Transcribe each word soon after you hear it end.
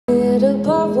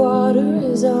above water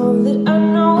is all that I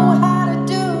know how to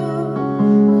do,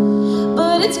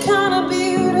 but it's kinda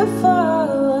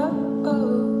beautiful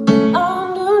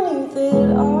underneath it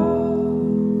all.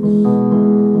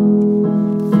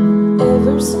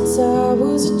 Ever since I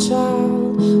was a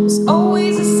child, was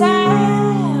always a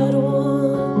sad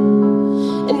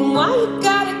one. And why you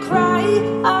gotta cry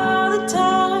all the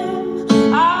time,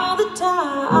 all the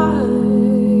time?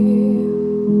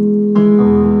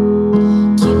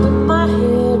 Keeping my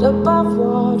head above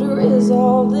water is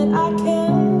all that I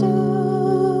can do.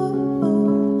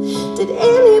 Did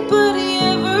anybody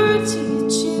ever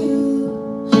teach you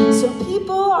some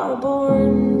people are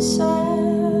born sad?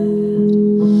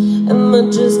 Am I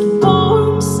just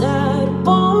born sad,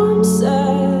 born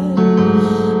sad,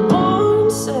 born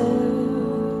sad?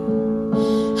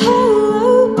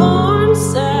 Oh, born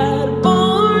sad,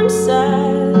 born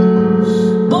sad,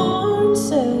 born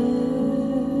sad.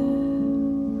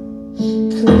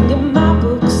 Clinging my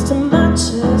books to my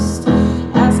chest,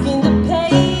 asking the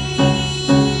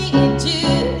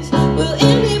pages, will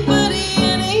anybody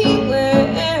anywhere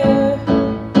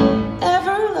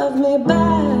ever love me back?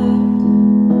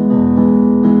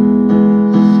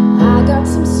 I got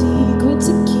some secrets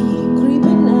to keep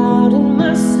creeping out in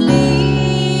my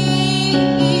sleep,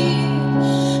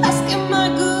 asking my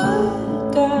good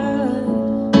God,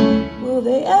 will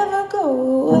they ever go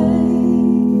away?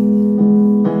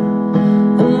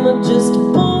 Am I just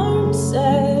born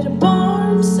sad,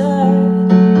 born sad,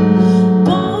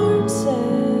 born sad?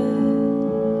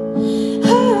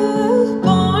 Oh,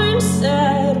 born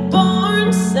sad, born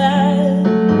sad,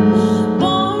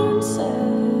 born sad.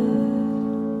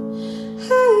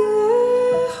 Oh,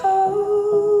 oh,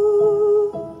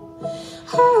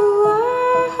 oh,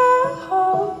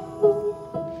 oh,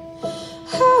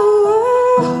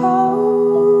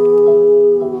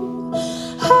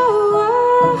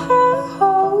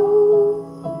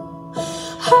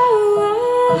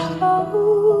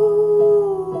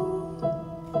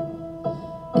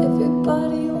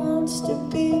 everybody wants to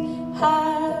be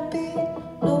happy,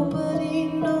 nobody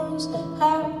knows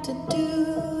how to do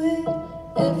it.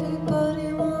 Everybody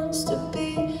wants to be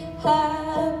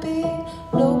happy,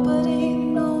 nobody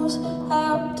knows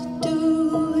how to do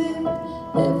it.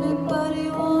 Everybody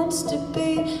wants to be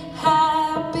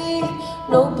happy,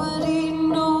 nobody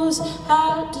knows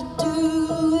how to do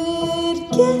it.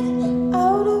 Get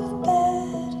out of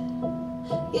bed,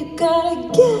 you gotta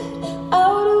get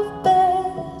out of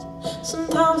bed.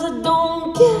 Sometimes I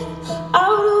don't get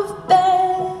out of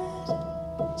bed,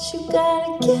 but you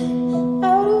gotta get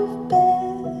out of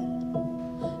bed.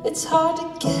 It's hard to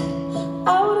get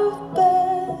out of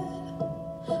bed.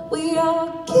 We all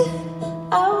get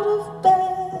out of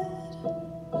bed,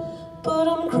 but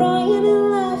I'm crying and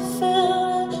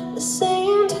laughing at the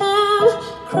same time,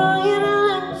 crying and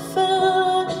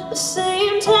laughing at the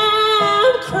same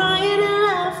time, crying and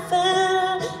laughing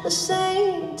at the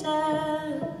same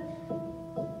time.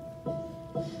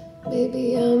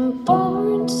 Maybe I'm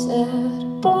born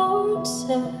sad, born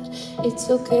sad. It's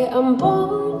okay, I'm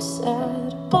born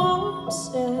sad, born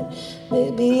sad.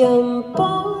 Maybe I'm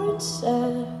born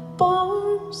sad,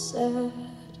 born sad.